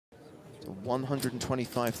to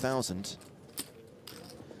 125,000.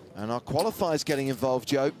 And our qualifiers getting involved,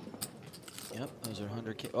 Joe. Yep, those are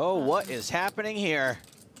 100K. Oh, what is happening here?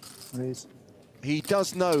 Raise. He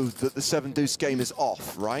does know that the 7-deuce game is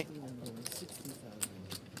off, right?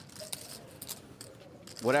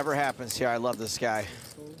 Whatever happens here, I love this guy.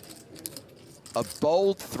 A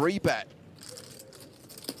bold 3-bet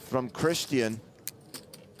from Christian.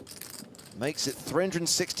 Makes it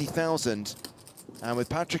 360,000. And with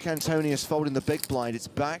Patrick Antonius folding the big blind, it's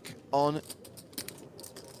back on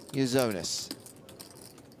Gyorgyi.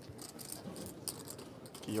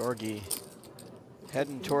 Gyorgyi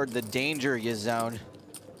heading toward the danger zone.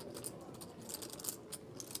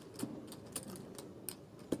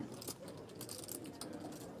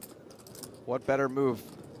 What better move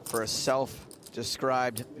for a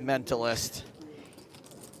self-described mentalist?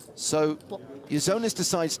 So Gyorgyi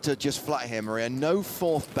decides to just flat here, Maria. No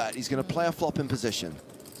fourth bet. He's going to play a flop in position.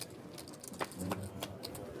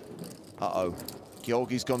 Uh-oh.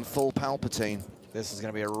 Gyorgyi's gone full Palpatine. This is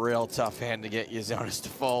going to be a real tough hand to get Gyorgyi to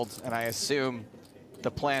fold, and I assume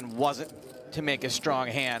the plan wasn't to make a strong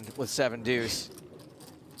hand with 7-deuce.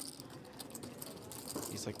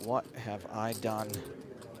 He's like, what have I done?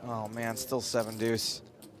 Oh man, still 7-deuce.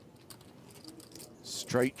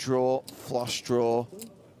 Straight draw, flush draw.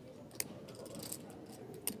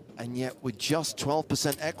 And yet with just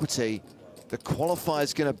 12% equity, the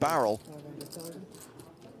qualifier's going to barrel.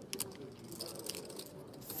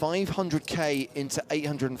 500K into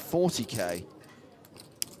 840K.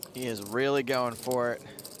 He is really going for it.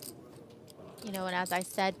 You know, and as I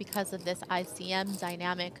said, because of this ICM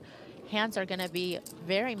dynamic, hands are going to be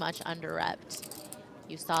very much under-repped.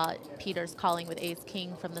 You saw Peters calling with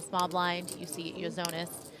ace-king from the small blind. You see Gyorgyi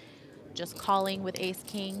just calling with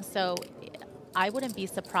ace-king. So I wouldn't be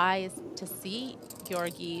surprised to see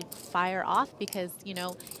Gyorgyi fire off because, you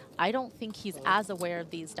know, I don't think he's as aware of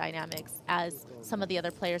these dynamics as some of the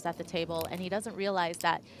other players at the table. And he doesn't realize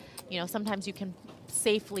that, you know, sometimes you can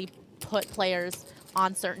safely put players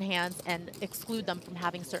on certain hands and exclude them from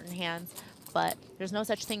having certain hands. But there's no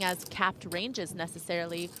such thing as capped ranges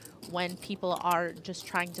necessarily when people are just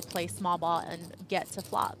trying to play small ball and get to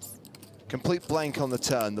flops. Complete blank on the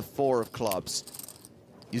turn, the 4 of clubs.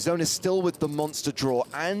 Gyorgyi still with the monster draw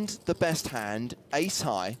and the best hand, ace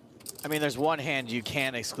high. I mean, there's one hand you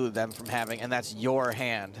can't exclude them from having, and that's your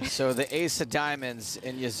hand. So the ace of diamonds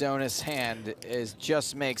in Gyorgyi's hand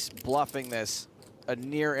just makes bluffing this a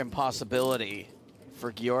near impossibility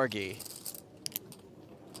for Gyorgyi.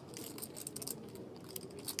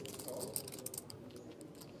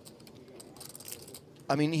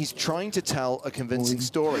 I mean, he's trying to tell a convincing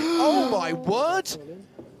story. Oh my word!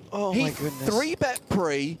 Oh my goodness. 3-bet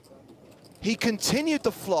pre, he continued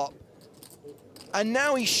the flop, and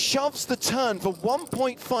now he shoves the turn for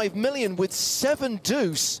 1.5 million with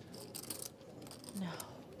 7-deuce. No.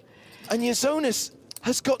 And Gyorgyi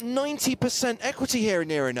has got 90% equity here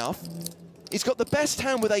near enough. He's got the best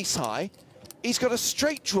hand with ace high. He's got a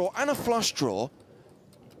straight draw and a flush draw.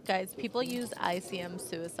 Guys, people use ICM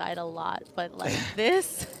suicide a lot, but like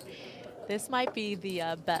this might be the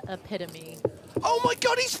epitome. Oh my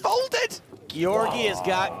God, he's folded! Gyorgyi has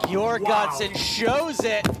got Gyorguts and shows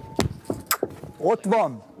it.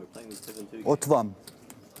 Otvam. Otvam.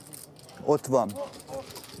 Otvam.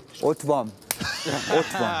 Otvam.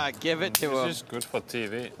 Otvam. Give it to him. This is good for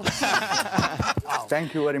TV.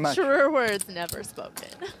 Thank you very much. Truer words never spoken.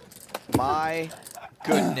 My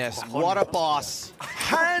goodness, what a boss.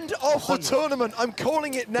 Hand of the tournament, I'm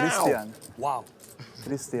calling it now. Christian. Wow.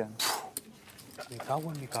 Christian. Me cago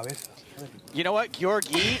en mi cabeza. You know what?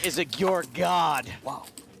 Gyorgyi is a Gyorgod. Wow.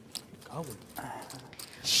 Me cago en...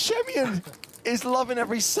 Shemian is loving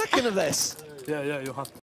every second of this. Yeah, you have